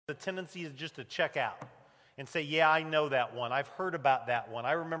the tendency is just to check out and say, yeah, I know that one. I've heard about that one.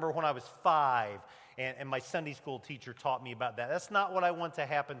 I remember when I was 5 and my Sunday school teacher taught me about that. That's not what I want to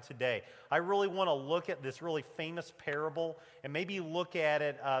happen today. I really want to look at this really famous parable and maybe look at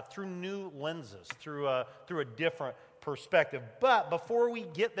it through new lenses, through a different perspective. But before we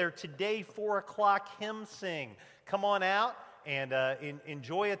get there today, 4 o'clock hymn sing. Come on out and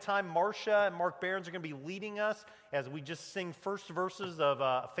enjoy a time. Marcia and Mark Behrens are going to be leading us as we just sing first verses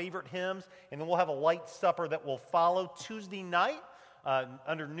of favorite hymns, and then we'll have a light supper that will follow Tuesday night.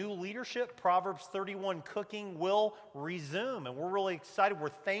 Under new leadership, Proverbs 31 cooking will resume, and we're really excited. We're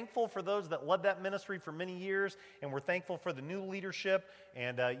thankful for those that led that ministry for many years, and we're thankful for the new leadership,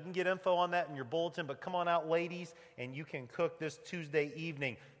 and you can get info on that in your bulletin, but come on out, ladies, and you can cook this Tuesday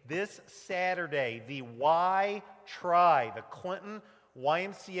evening. This Saturday, the Y-Tri, the Clinton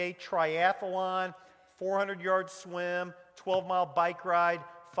YMCA Triathlon, 400-yard swim, 12-mile bike ride,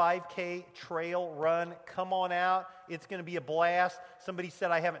 5K trail run. Come on out. It's going to be a blast. Somebody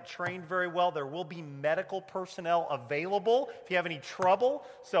said I haven't trained very well. There will be medical personnel available if you have any trouble.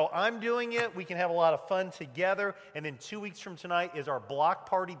 So I'm doing it. We can have a lot of fun together. And then 2 weeks from tonight is our block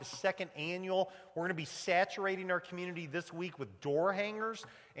party, the second annual. We're going to be saturating our community this week with door hangers.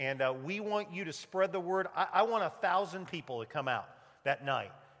 And we want you to spread the word. I want 1,000 people to come out that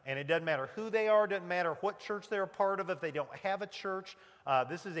night. And it doesn't matter who they are, doesn't matter what church they're a part of, if they don't have a church.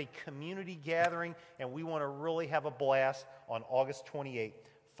 This is a community gathering, and we want to really have a blast on August 28th,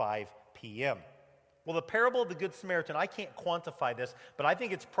 5 p.m. Well, the parable of the Good Samaritan, I can't quantify this, but I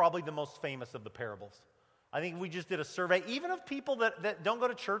think it's probably the most famous of the parables. I think we just did a survey, even of people that don't go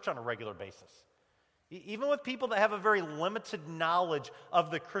to church on a regular basis. Even with people that have a very limited knowledge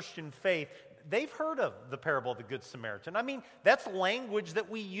of the Christian faith, they've heard of the parable of the Good Samaritan. I mean, that's language that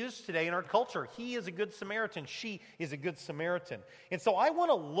we use today in our culture. He is a good Samaritan. She is a good Samaritan. And so I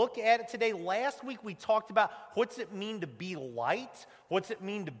want to look at it today. Last week we talked about what's it mean to be light? What's it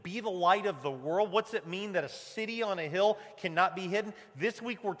mean to be the light of the world? What's it mean that a city on a hill cannot be hidden? This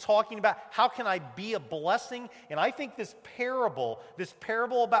week we're talking about how can I be a blessing? And I think this parable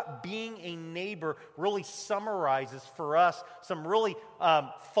about being a neighbor really summarizes for us some really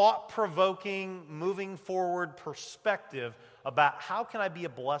thought-provoking, moving forward perspective about how can I be a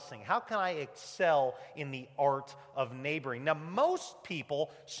blessing? How can I excel in the art of neighboring? Now, most people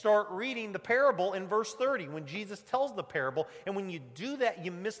start reading the parable in verse 30 when Jesus tells the parable, and when you do that,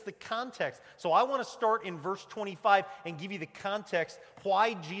 you miss the context. So I want to start in verse 25 and give you the context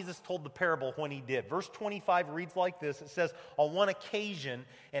why Jesus told the parable when he did. Verse 25 reads like this. It says, on one occasion,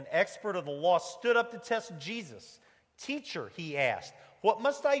 an expert of the law stood up to test Jesus. Teacher, he asked, what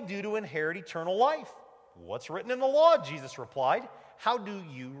must I do to inherit eternal life? What's written in the law? Jesus replied. How do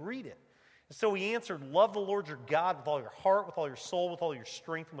you read it? And so he answered, love the Lord your God with all your heart, with all your soul, with all your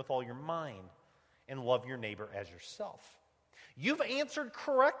strength, and with all your mind, and love your neighbor as yourself. You've answered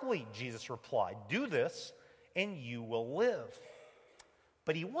correctly, Jesus replied. Do this, and you will live.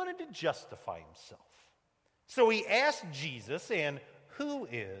 But he wanted to justify himself. So he asked Jesus, and who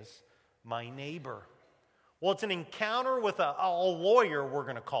is my neighbor? Well, it's an encounter with a lawyer, we're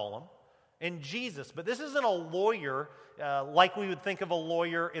going to call him, and Jesus. But this isn't a lawyer like we would think of a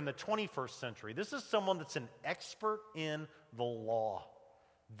lawyer in the 21st century. This is someone that's an expert in the law.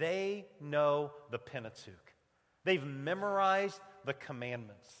 They know the Pentateuch. They've memorized the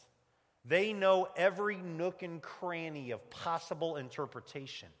commandments. They know every nook and cranny of possible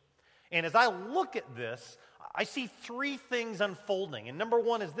interpretation. And as I look at this, I see three things unfolding. And number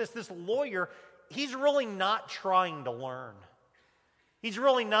one is this lawyer, he's really not trying to learn. He's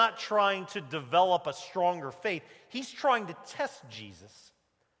really not trying to develop a stronger faith. He's trying to test Jesus.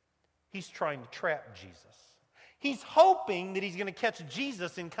 He's trying to trap Jesus. He's hoping that he's going to catch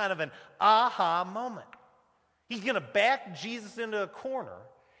Jesus in kind of an aha moment. He's going to back Jesus into a corner,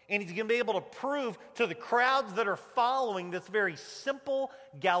 and he's going to be able to prove to the crowds that are following this very simple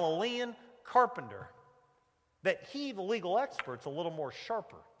Galilean carpenter that he, the legal expert's a little more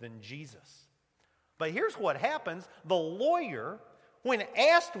sharper than Jesus. But here's what happens. The lawyer, when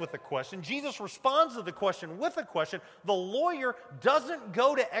asked with a question, Jesus responds to the question with a question. The lawyer doesn't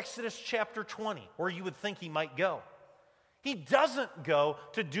go to Exodus chapter 20, where you would think he might go. He doesn't go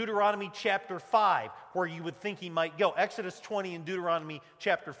to Deuteronomy chapter 5, where you would think he might go. Exodus 20 and Deuteronomy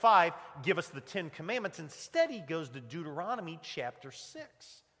chapter 5 give us the 10 Commandments. Instead, he goes to Deuteronomy chapter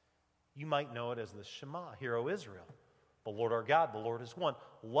 6. You might know it as the Shema. Hear, O Israel, the Lord our God, the Lord is one.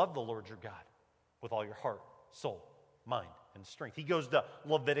 Love the Lord your God with all your heart, soul, mind, and strength. He goes to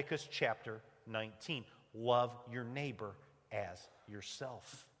Leviticus chapter 19. Love your neighbor as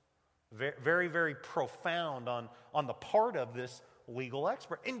yourself. Very, very profound on the part of this legal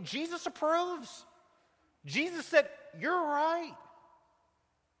expert. And Jesus approves. Jesus said, "You're right.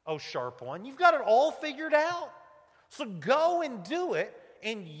 Oh, sharp one, you've got it all figured out. So go and do it,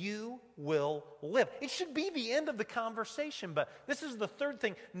 and you will live." It should be the end of the conversation, but this is the third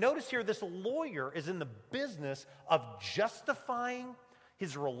thing. Notice here, this lawyer is in the business of justifying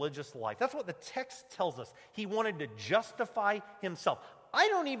his religious life. That's what the text tells us. He wanted to justify himself. I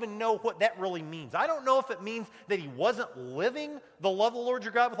don't even know what that really means. I don't know if it means that he wasn't living the love of the Lord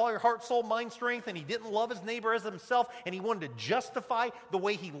your God with all your heart, soul, mind, strength, and he didn't love his neighbor as himself, and he wanted to justify the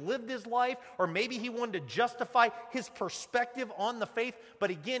way he lived his life, or maybe he wanted to justify his perspective on the faith. But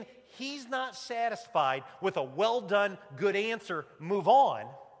again, he's not satisfied with a well-done, good answer, move on.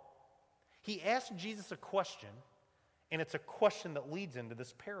 He asked Jesus a question, and it's a question that leads into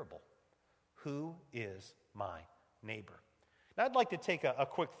this parable. Who is my neighbor? Now, I'd like to take a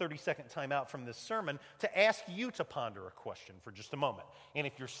quick 30-second time out from this sermon to ask you to ponder a question for just a moment. And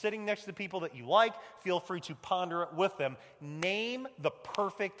if you're sitting next to people that you like, feel free to ponder it with them. Name the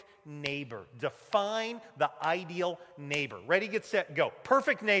perfect neighbor. Define the ideal neighbor. Ready, get set, go.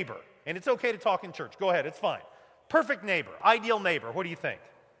 Perfect neighbor. And it's okay to talk in church. Go ahead, it's fine. Perfect neighbor, ideal neighbor. What do you think?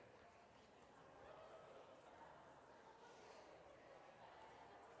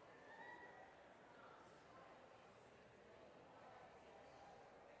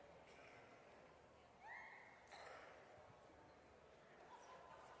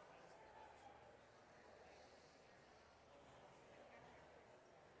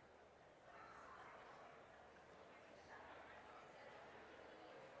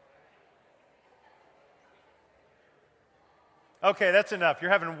 Okay, that's enough. You're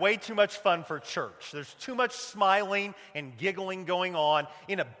having way too much fun for church. There's too much smiling and giggling going on.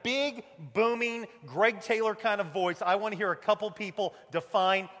 In a big, booming, Greg Taylor kind of voice, I want to hear a couple people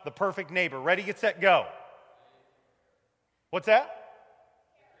define the perfect neighbor. Ready, get set, go. What's that?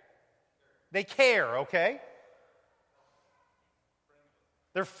 They care, okay?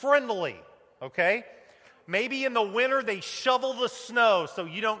 They're friendly, okay? Maybe in the winter they shovel the snow so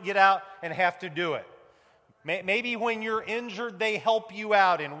you don't get out and have to do it. Maybe when you're injured, they help you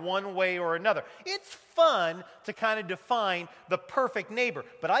out in one way or another. It's fun to kind of define the perfect neighbor.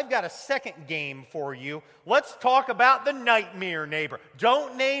 But I've got a second game for you. Let's talk about the nightmare neighbor.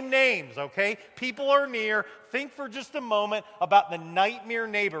 Don't name names, okay? People are near. Think for just a moment about the nightmare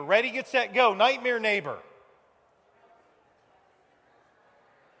neighbor. Ready, get set, go. Nightmare neighbor.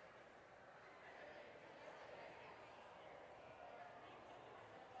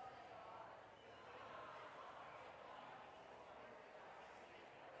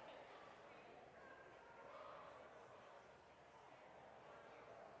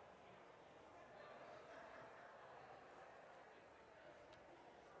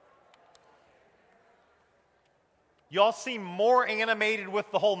 Y'all seem more animated with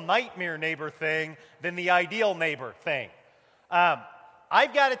the whole nightmare neighbor thing than the ideal neighbor thing.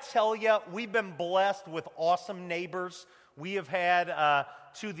 I've got to tell you, we've been blessed with awesome neighbors. We have had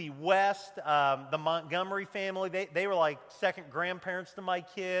to the west, the Montgomery family. They were like second grandparents to my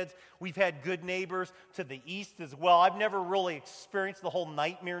kids. We've had good neighbors to the east as well. I've never really experienced the whole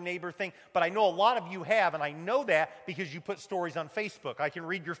nightmare neighbor thing, but I know a lot of you have, and I know that because you put stories on Facebook. I can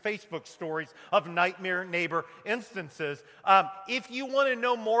read your Facebook stories of nightmare neighbor instances. If you want to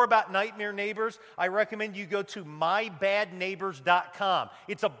know more about nightmare neighbors, I recommend you go to mybadneighbors.com.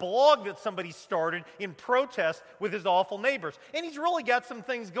 It's a blog that somebody started in protest with his awful neighbors, and he's really got some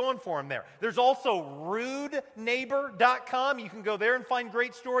things going for him there. There's also rudeneighbor.com. You can go there and find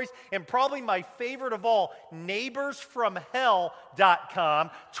great stories. And probably my favorite of all, neighborsfromhell.com.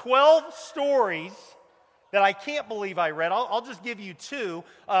 12 stories that I can't believe I read. I'll just give you two.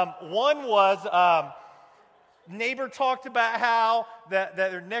 One was neighbor talked about how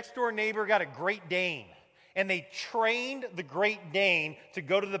their next door neighbor got a Great Dane. And they trained the Great Dane to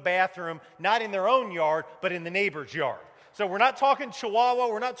go to the bathroom, not in their own yard, but in the neighbor's yard. So we're not talking Chihuahua,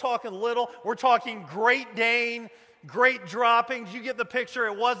 we're not talking little, we're talking Great Dane, great droppings. You get the picture.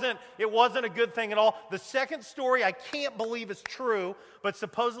 It wasn't a good thing at all. The second story I can't believe is true, but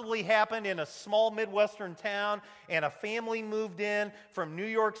supposedly happened in a small Midwestern town, and a family moved in from New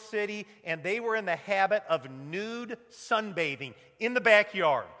York City, and they were in the habit of nude sunbathing in the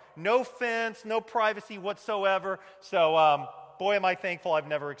backyard. No fence, no privacy whatsoever. So, boy, am I thankful I've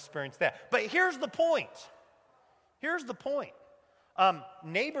never experienced that. But here's the point. Here's the point.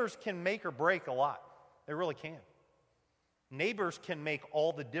 Neighbors can make or break a lot. They really can. Neighbors can make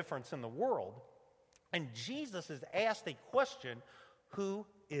all the difference in the world. And Jesus has asked a question, who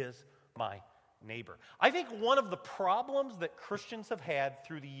is my neighbor? I think one of the problems that Christians have had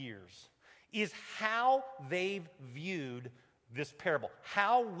through the years is how they've viewed this parable,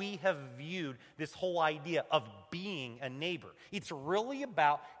 how we have viewed this whole idea of being a neighbor. It's really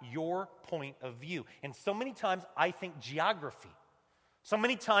about your point of view. And so many times I think geography. So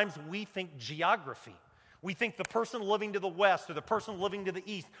many times we think geography. We think the person living to the west or the person living to the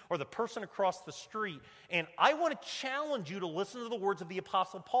east or the person across the street. And I want to challenge you to listen to the words of the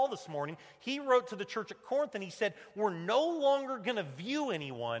Apostle Paul this morning. He wrote to the church at Corinth and he said, we're no longer going to view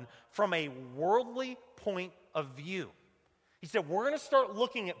anyone from a worldly point of view. He said, we're going to start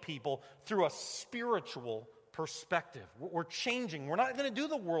looking at people through a spiritual perspective. We're changing. We're not going to do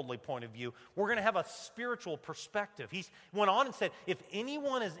the worldly point of view. We're going to have a spiritual perspective. He went on and said, if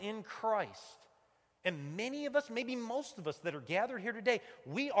anyone is in Christ, and many of us, maybe most of us that are gathered here today,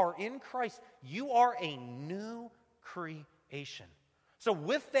 we are in Christ. You are a new creation. So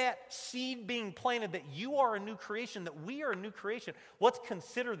with that seed being planted that you are a new creation, that we are a new creation, let's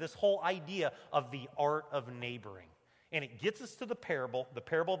consider this whole idea of the art of neighboring. And it gets us to the parable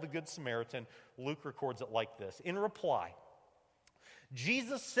of the Good Samaritan. Luke records it like this. In reply,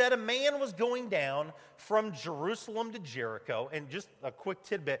 Jesus said a man was going down from Jerusalem to Jericho. And just a quick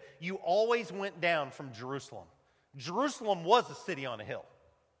tidbit, you always went down from Jerusalem. Jerusalem was a city on a hill.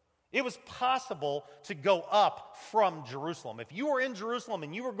 It was possible to go up from Jerusalem. If you were in Jerusalem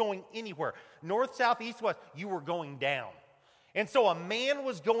and you were going anywhere, north, south, east, west, you were going down. And so a man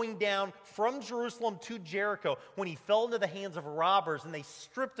was going down from Jerusalem to Jericho when he fell into the hands of robbers, and they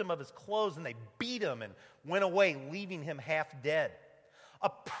stripped him of his clothes and they beat him and went away, leaving him half dead. A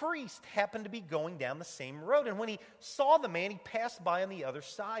priest happened to be going down the same road, and when he saw the man, he passed by on the other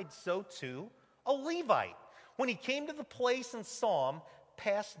side. So too, a Levite, when he came to the place and saw him,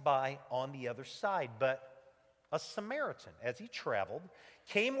 passed by on the other side. But a Samaritan, as he traveled,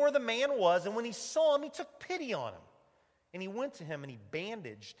 came where the man was, and when he saw him, he took pity on him. And he went to him and he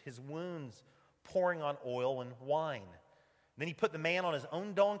bandaged his wounds, pouring on oil and wine. Then he put the man on his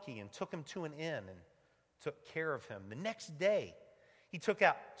own donkey and took him to an inn and took care of him. The next day, he took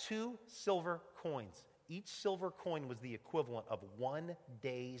out 2 silver coins. Each silver coin was the equivalent of 1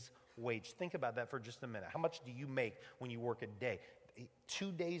 day's wage. Think about that for just a minute. How much do you make when you work a day?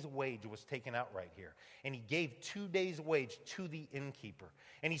 2 days' wage was taken out right here. And he gave 2 days' wage to the innkeeper.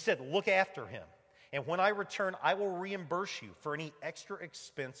 And he said, look after him. And when I return, I will reimburse you for any extra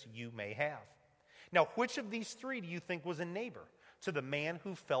expense you may have. Now, which of these 3 do you think was a neighbor to the man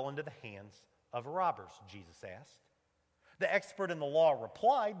who fell into the hands of robbers? Jesus asked. The expert in the law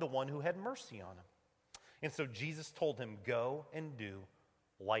replied, the one who had mercy on him. And so Jesus told him, go and do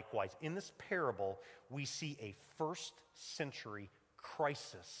likewise. In this parable, we see a first century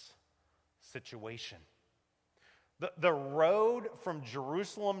crisis situation. The road from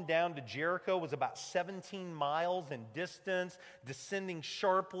Jerusalem down to Jericho was about 17 miles in distance, descending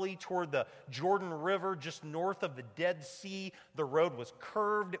sharply toward the Jordan River just north of the Dead Sea. The road was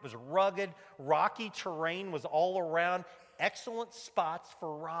curved, it was rugged, rocky terrain was all around, excellent spots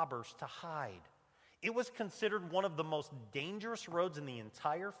for robbers to hide. It was considered one of the most dangerous roads in the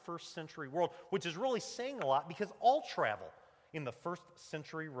entire first century world, which is really saying a lot because all travel in the first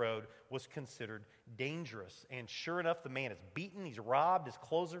century road was considered dangerous. And sure enough, the man is beaten, he's robbed, his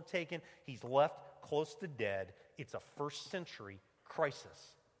clothes are taken, he's left close to dead. It's a first century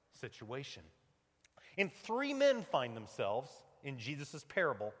crisis situation. And 3 men find themselves in Jesus'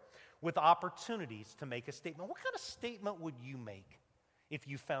 parable with opportunities to make a statement. What kind of statement would you make if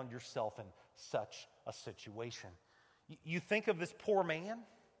you found yourself in such a situation? You think of this poor man,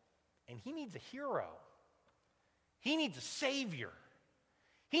 and he needs a hero. He needs a savior.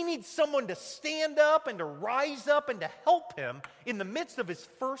 He needs someone to stand up and to rise up and to help him in the midst of his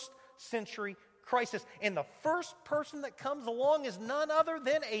first century crisis. And the first person that comes along is none other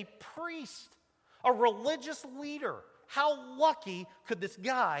than a priest, a religious leader. How lucky could this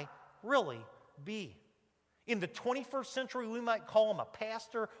guy really be? In the 21st century, we might call him a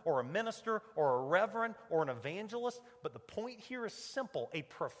pastor or a minister or a reverend or an evangelist, but the point here is simple. A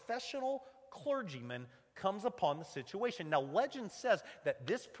professional clergyman comes upon the situation. Now, legend says that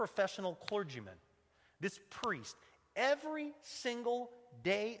this professional clergyman, this priest, every single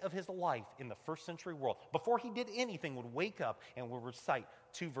day of his life in the first century world, before he did anything, would wake up and would recite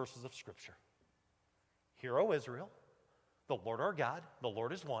 2 verses of Scripture. Hear, O Israel, the Lord our God, the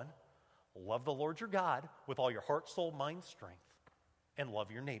Lord is one. Love the Lord your God with all your heart, soul, mind, strength, and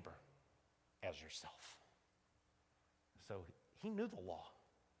love your neighbor as yourself. So he knew the law.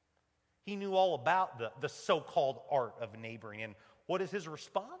 He knew all about the so-called art of neighboring. And what is his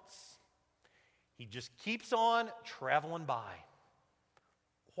response? He just keeps on traveling by.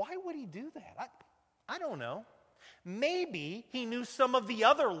 Why would he do that? I don't know. Maybe he knew some of the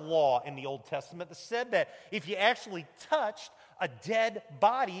other law in the Old Testament that said that if you actually touched a dead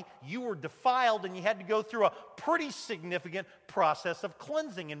body, you were defiled and you had to go through a pretty significant process of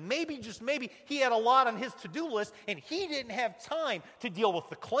cleansing. And maybe, just maybe, he had a lot on his to-do list and he didn't have time to deal with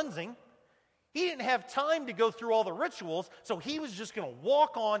the cleansing. He didn't have time to go through all the rituals, so he was just going to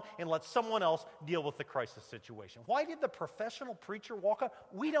walk on and let someone else deal with the crisis situation. Why did the professional preacher walk on?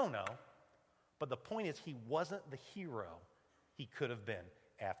 We don't know. But the point is, he wasn't the hero he could have been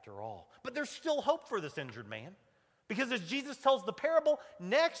after all. But there's still hope for this injured man. Because as Jesus tells the parable,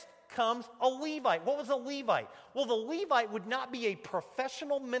 next comes a Levite. What was a Levite? Well, the Levite would not be a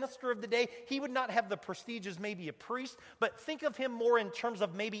professional minister of the day. He would not have the prestige as maybe a priest, but think of him more in terms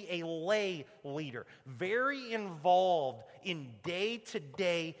of maybe a lay leader, very involved in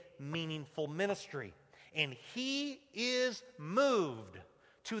day-to-day meaningful ministry. And he is moved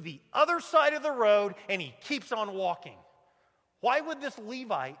to the other side of the road, and he keeps on walking. Why would this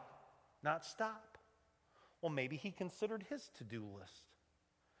Levite not stop? Well, maybe he considered his to-do list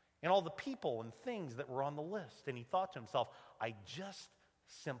and all the people and things that were on the list, and he thought to himself, I just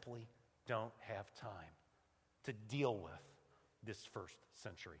simply don't have time to deal with this first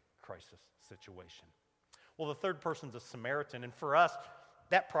century crisis situation. Well, the third person's a Samaritan, and for us,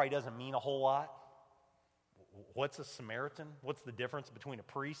 that probably doesn't mean a whole lot. What's a Samaritan? What's the difference between a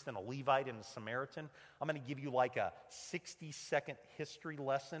priest and a Levite and a Samaritan? I'm going to give you like a 60-second history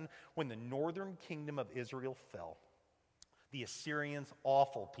lesson. When the northern kingdom of Israel fell, the Assyrians,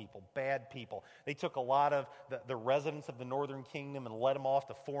 awful people, bad people. They took a lot of the residents of the northern kingdom and led them off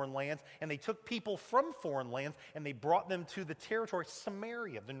to foreign lands. And they took people from foreign lands and they brought them to the territory,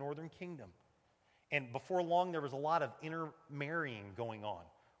 Samaria, the northern kingdom. And before long, there was a lot of intermarrying going on,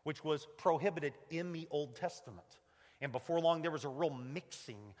 which was prohibited in the Old Testament. And before long, there was a real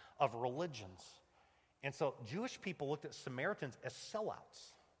mixing of religions. And so Jewish people looked at Samaritans as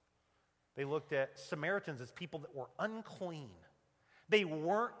sellouts. They looked at Samaritans as people that were unclean. They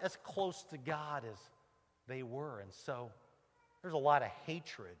weren't as close to God as they were. And so there's a lot of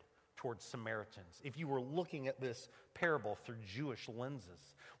hatred towards Samaritans if you were looking at this parable through Jewish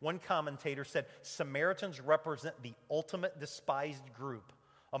lenses. One commentator said Samaritans represent the ultimate despised group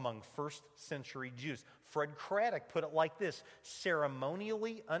among first century Jews. Fred Craddock put it like this: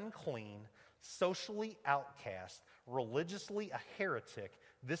 ceremonially unclean, socially outcast, religiously a heretic,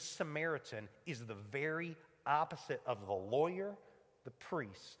 this Samaritan is the very opposite of the lawyer, the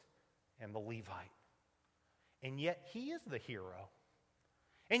priest, and the Levite. And yet he is the hero.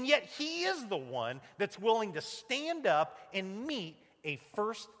 And yet he is the one that's willing to stand up and meet a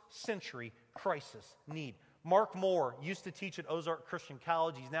first century crisis need. Mark Moore used to teach at Ozark Christian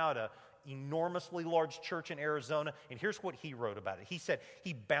College. He's now at an enormously large church in Arizona. And here's what he wrote about it. He said,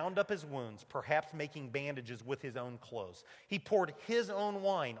 he bound up his wounds, perhaps making bandages with his own clothes. He poured his own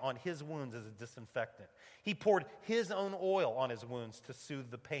wine on his wounds as a disinfectant. He poured his own oil on his wounds to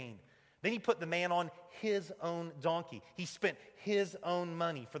soothe the pain. Then he put the man on his own donkey. He spent his own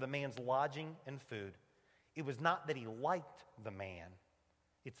money for the man's lodging and food. It was not that he liked the man.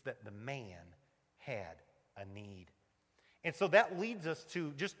 It's that the man had a need. And so that leads us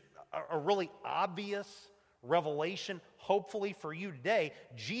to just a really obvious revelation, hopefully for you today.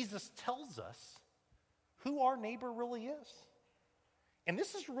 Jesus tells us who our neighbor really is. And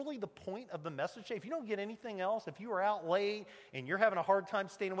this is really the point of the message today. If you don't get anything else, if you are out late and you're having a hard time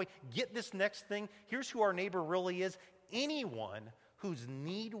staying awake, get this next thing. Here's who our neighbor really is. Anyone whose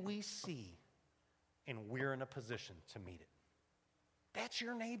need we see and we're in a position to meet it. That's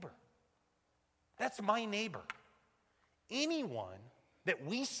your neighbor. That's my neighbor. Anyone that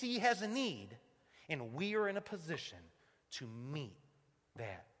we see has a need, and we are in a position to meet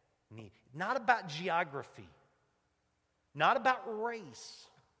that need. Not about geography, not about race,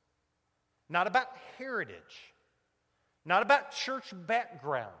 not about heritage, not about church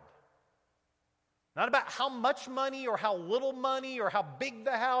background, not about how much money or how little money or how big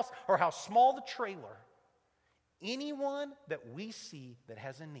the house or how small the trailer. Anyone that we see that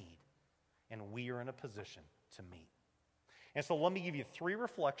has a need, and we are in a position to meet. And so let me give you 3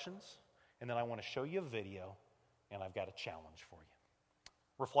 reflections, and then I want to show you a video, and I've got a challenge for you.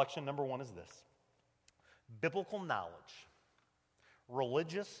 Reflection number 1 is this: biblical knowledge,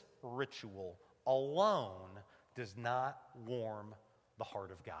 religious ritual alone does not warm the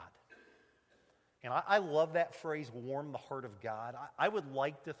heart of God. And I love that phrase, warm the heart of God. I would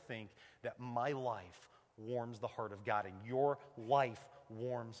like to think that my life warms the heart of God, and your life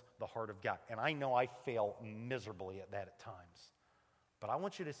warms the heart of God. And I know I fail miserably at that at times. But I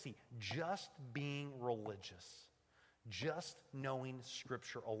want you to see, just being religious, just knowing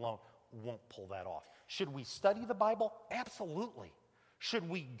Scripture alone won't pull that off. Should we study the Bible? Absolutely. Should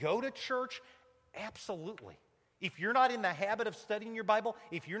we go to church? Absolutely. If you're not in the habit of studying your Bible,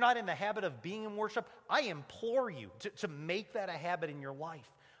 if you're not in the habit of being in worship, I implore you to make that a habit in your life.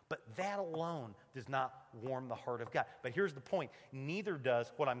 But that alone does not warm the heart of God. But here's the point. Neither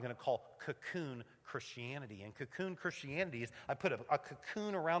does what I'm going to call cocoon Christianity. And cocoon Christianity is I put a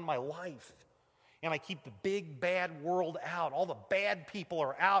cocoon around my life. And I keep the big bad world out. All the bad people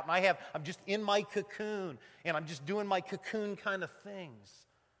are out. And I'm just in my cocoon. And I'm just doing my cocoon kind of things.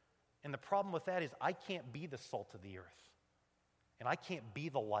 And the problem with that is I can't be the salt of the earth. And I can't be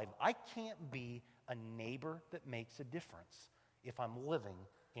the light. I can't be a neighbor that makes a difference if I'm living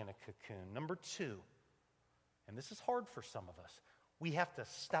in a cocoon. Number two, and this is hard for some of us, we have to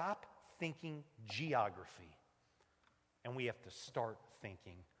stop thinking geography. And we have to start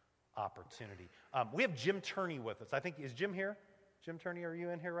thinking opportunity. We have Jim Turney with us. I think, is Jim here? Jim Turney, are you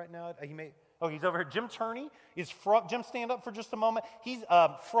in here right now? He's over here. Jim Turney is from, Jim, stand up for just a moment. He's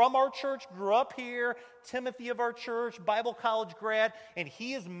from our church, grew up here, Timothy of our church, Bible college grad, and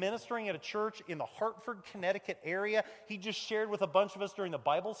he is ministering at a church in the Hartford, Connecticut area. He just shared with a bunch of us during the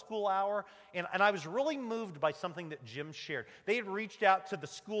Bible school hour, and I was really moved by something that Jim shared. They had reached out to the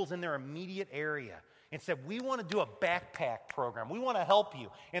schools in their immediate area and said, we want to do a backpack program. We want to help you.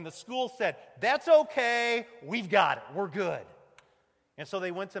 And the school said, that's okay. We've got it. We're good. And so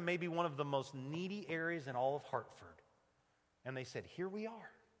they went to maybe one of the most needy areas in all of Hartford. And they said, here we are.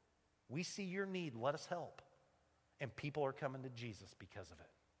 We see your need. Let us help. And people are coming to Jesus because of it.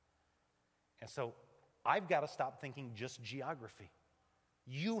 And so I've got to stop thinking just geography.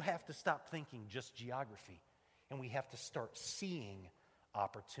 You have to stop thinking just geography. And we have to start seeing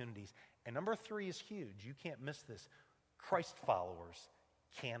opportunities. And number three is huge. You can't miss this. Christ followers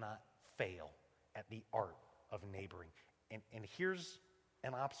cannot fail at the art of neighboring. And here's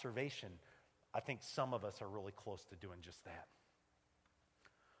an observation. I think some of us are really close to doing just that.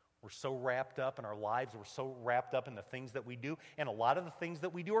 We're so wrapped up in our lives. We're so wrapped up in the things that we do. And a lot of the things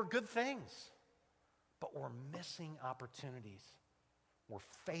that we do are good things. But we're missing opportunities. We're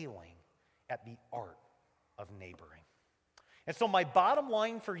failing at the art of neighboring. And so my bottom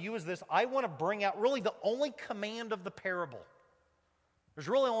line for you is this. I want to bring out really the only command of the parable. There's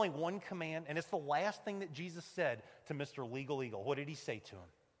really only one command, and it's the last thing that Jesus said to Mr. Legal Eagle. What did he say to him?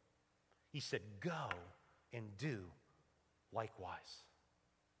 He said, go and do likewise.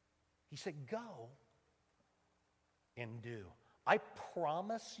 He said, go and do. I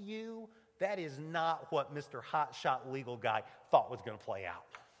promise you that is not what Mr. Hotshot Legal Guy thought was going to play out.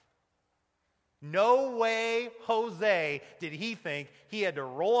 No way, Jose, did he think he had to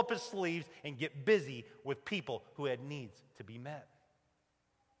roll up his sleeves and get busy with people who had needs to be met.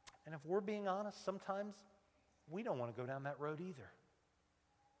 And if we're being honest, sometimes we don't want to go down that road either.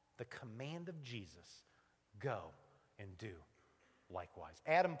 The command of Jesus, go and do likewise.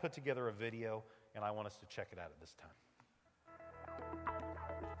 Adam put together a video, and I want us to check it out at this time.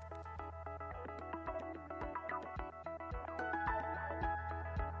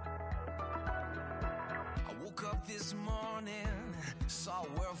 I woke up this morning, saw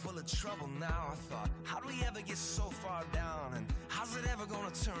a world full of trouble now. I thought, how do we ever get so far down? And how's it ever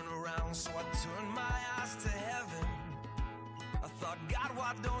gonna turn around? So I turned my eyes to heaven. I thought, God,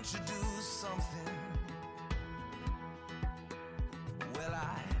 why don't you do something? Well,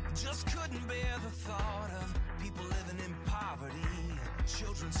 I just couldn't bear the thought of people living in poverty,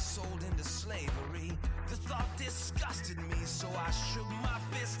 children sold into slavery. The thought disgusted me, so I shook my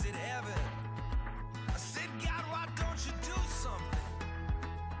fist at heaven. I said, God, why don't you do something?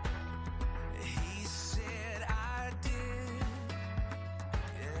 He said, I did.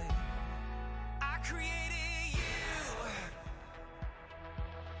 Yeah. I created you.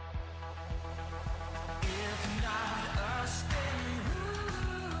 If not us, then who?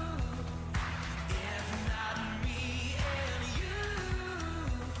 If not me and you.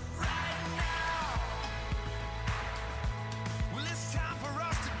 Right now. Well, it's time for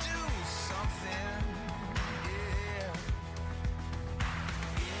us to do something. Yeah.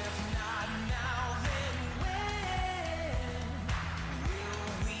 If not now, then when will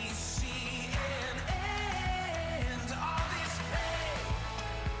we see an end to all this pain?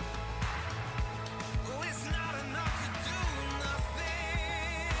 Oh, it's not enough to do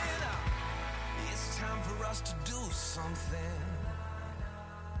nothing. It's time for us to do something.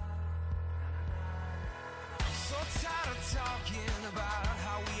 I'm so tired of talking about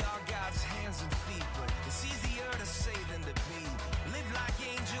how we are God's hands and feet, but it's easier to say than to be. Live like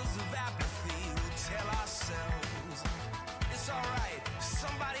angels of apathy who tell ourselves it's alright,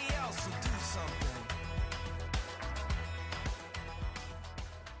 somebody else will do something.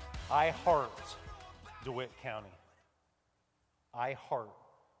 I heart DeWitt County. I heart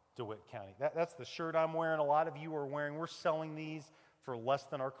DeWitt County. That's the shirt I'm wearing. A lot of you are wearing. We're selling these for less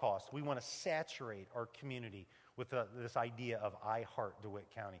than our cost. We want to saturate our community with this idea of I heart DeWitt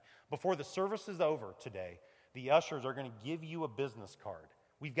County. Before the service is over today, the ushers are going to give you a business card.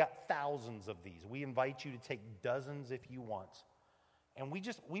 We've got thousands of these. We invite you to take dozens if you want. And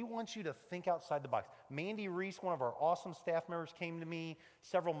we want you to think outside the box. Mandy Reese, one of our awesome staff members, came to me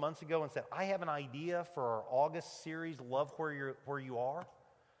several months ago and said, I have an idea for our August series, Love Where You Are.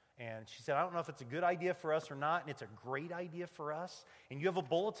 And she said, I don't know if it's a good idea for us or not, and it's a great idea for us. And you have a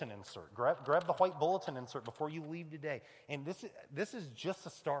bulletin insert. Grab the white bulletin insert before you leave today. And this is just a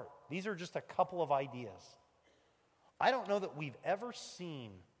start. These are just a couple of ideas. I don't know that we've ever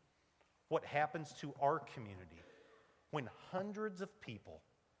seen what happens to our community when hundreds of people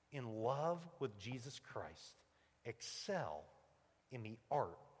in love with Jesus Christ excel in the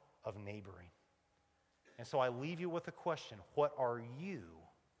art of neighboring. And so I leave you with a question. What are you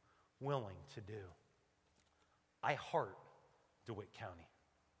willing to do? I heart DeWitt County.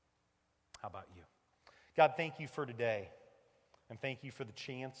 How about you? God, thank you for today. And thank you for the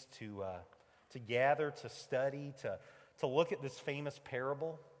chance to gather, to study, to look at this famous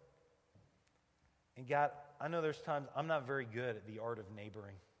parable. And God, I know there's times I'm not very good at the art of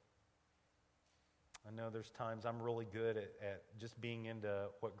neighboring. I know there's times I'm really good at just being into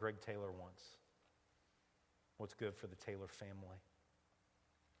what Greg Taylor wants, what's good for the Taylor family.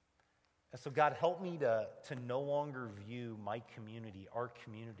 And so God, help me to no longer view my community, our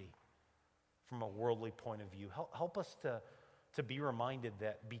community, from a worldly point of view. Help us to be reminded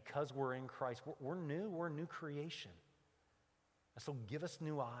that because we're in Christ, we're a new creation. So give us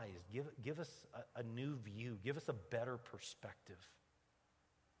new eyes, give us a new view, give us a better perspective.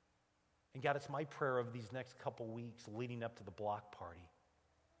 And God, it's my prayer of these next couple weeks leading up to the block party,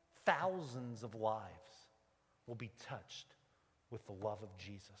 thousands of lives will be touched with the love of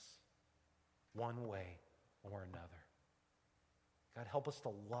Jesus, one way or another. God, help us to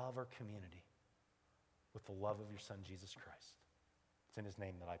love our community with the love of your Son, Jesus Christ. It's in his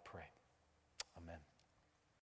name that I pray. Amen.